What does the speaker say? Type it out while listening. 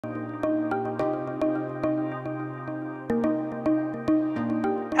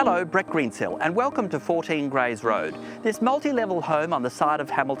Hello, Brett Greensill, and welcome to 14 Grays Road. This multi-level home on the side of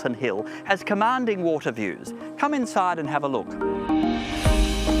Hamilton Hill has commanding water views. Come inside and have a look.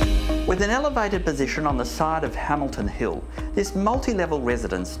 With an elevated position on the side of Hamilton Hill, this multi-level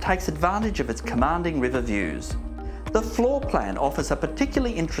residence takes advantage of its commanding river views. The floor plan offers a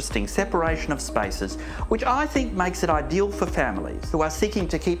particularly interesting separation of spaces, which I think makes it ideal for families who are seeking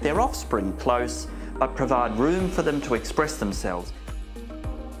to keep their offspring close, but provide room for them to express themselves.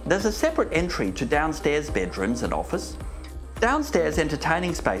 There's a separate entry to downstairs bedrooms and office. Downstairs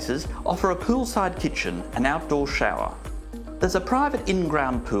entertaining spaces offer a poolside kitchen and outdoor shower. There's a private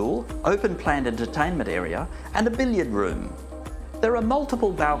in-ground pool, open planned entertainment area and a billiard room. There are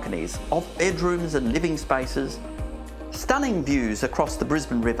multiple balconies off bedrooms and living spaces. Stunning views across the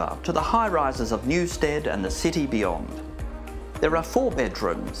Brisbane River to the high-rises of Newstead and the city beyond. There are 4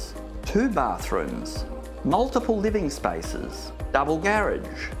 bedrooms, 2 bathrooms, multiple living spaces, double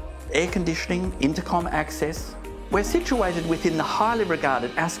garage, air conditioning, intercom access. We're situated within the highly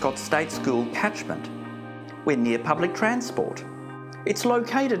regarded Ascot State School catchment. We're near public transport. It's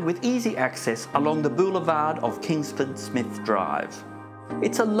located with easy access along the boulevard of Kingsford Smith Drive.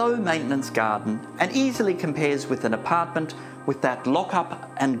 It's a low maintenance garden and easily compares with an apartment with that lock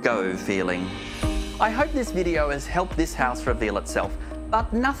up and go feeling. I hope this video has helped this house reveal itself,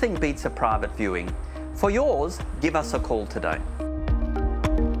 but nothing beats a private viewing. For yours, give us a call today.